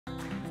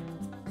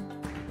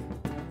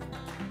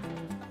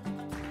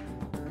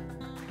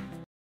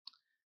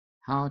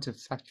how to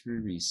factory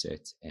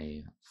reset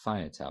a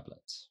Fire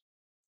tablet.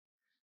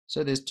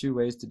 So there's two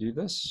ways to do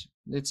this.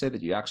 Let's say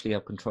that you actually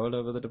have control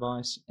over the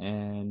device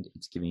and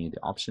it's giving you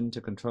the option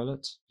to control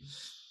it.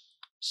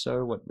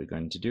 So what we're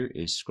going to do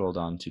is scroll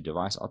down to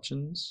device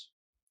options,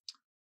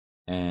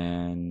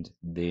 and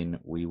then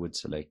we would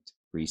select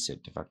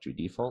reset to factory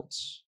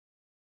defaults.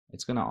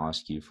 It's going to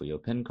ask you for your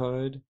PIN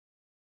code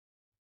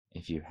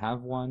if you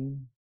have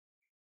one,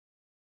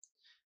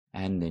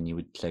 and then you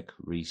would click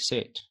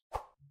reset.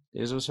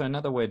 There's also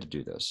another way to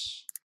do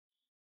this,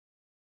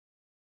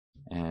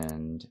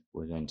 and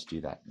we're going to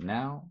do that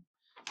now.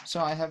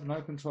 So I have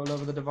no control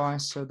over the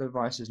device, so the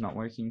device is not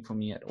working for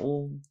me at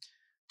all.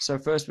 So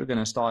first we're going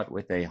to start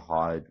with a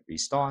hard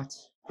restart.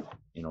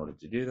 In order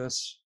to do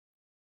this,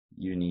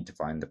 you need to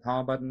find the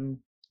power button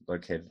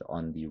located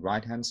on the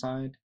right hand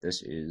side.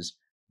 This is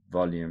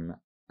volume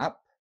up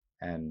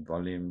and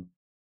volume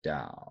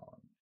down.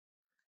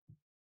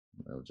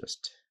 We'll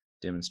just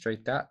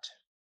demonstrate that.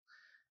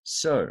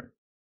 So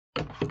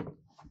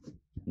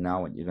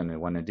now what you're going to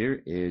want to do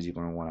is you're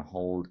going to want to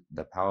hold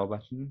the power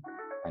button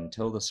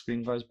until the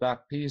screen goes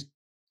black. Please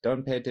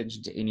don't pay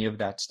attention to any of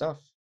that stuff.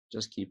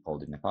 Just keep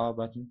holding the power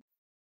button.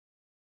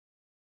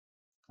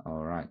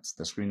 Alright,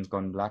 the screen's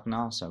gone black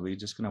now, so we're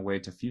just going to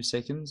wait a few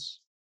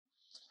seconds.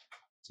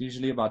 It's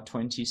usually about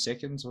 20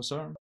 seconds or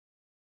so.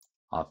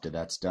 After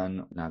that's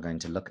done, we're now going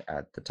to look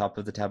at the top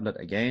of the tablet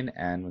again,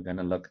 and we're going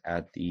to look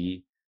at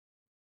the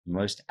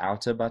most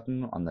outer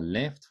button on the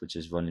left, which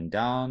is volume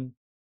down.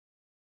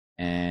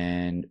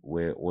 And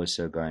we're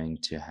also going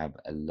to have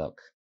a look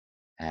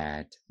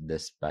at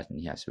this button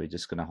here. So we're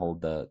just going to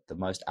hold the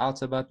most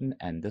outer button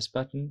and this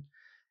button,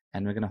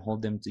 and we're going to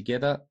hold them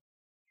together.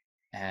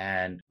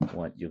 And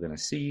what you're going to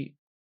see,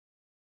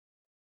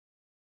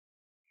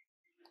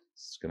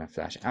 it's going to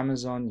flash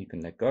Amazon. You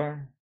can let go,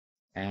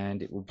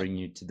 and it will bring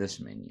you to this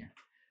menu.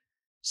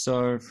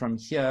 So from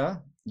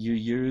here, you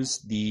use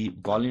the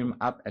volume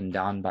up and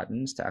down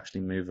buttons to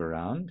actually move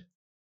around.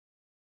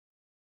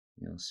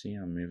 You'll see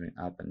I'm moving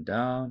up and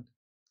down.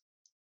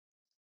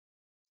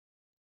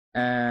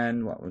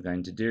 And what we're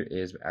going to do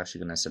is we're actually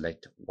going to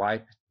select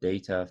wipe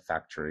data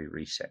factory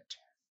reset.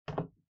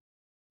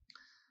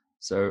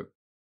 So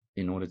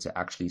in order to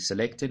actually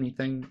select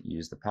anything,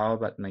 use the power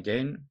button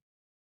again.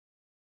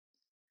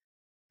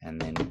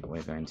 And then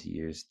we're going to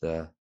use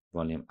the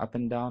volume up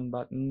and down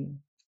button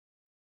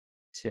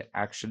to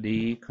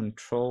actually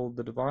control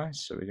the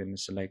device. So we're going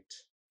to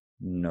select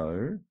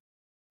no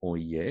or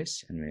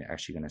yes, and we're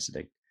actually going to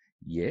select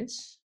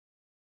yes.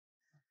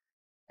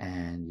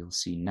 And you'll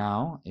see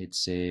now it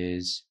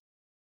says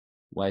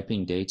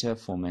wiping data,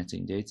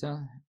 formatting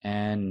data,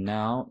 and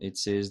now it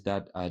says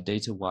that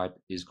data wipe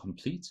is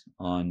complete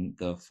on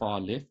the far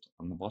left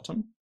on the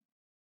bottom.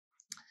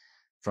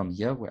 From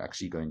here, we're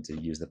actually going to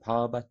use the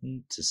power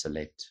button to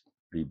select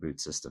reboot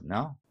system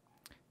now.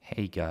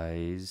 Hey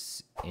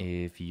guys,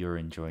 if you're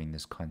enjoying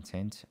this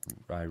content,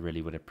 I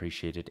really would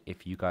appreciate it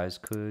if you guys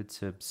could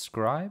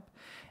subscribe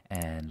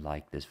and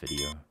like this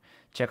video.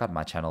 Check out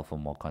my channel for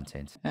more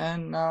content.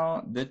 And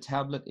now the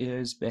tablet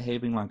is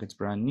behaving like it's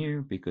brand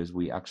new because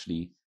we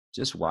actually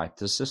just wiped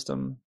the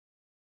system.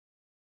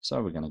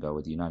 So we're going to go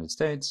with the United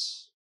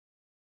States.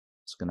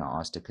 It's going to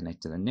ask to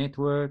connect to the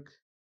network.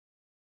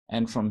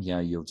 And from here,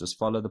 you'll just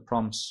follow the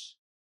prompts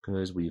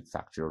because we've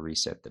factory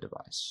reset the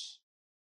device.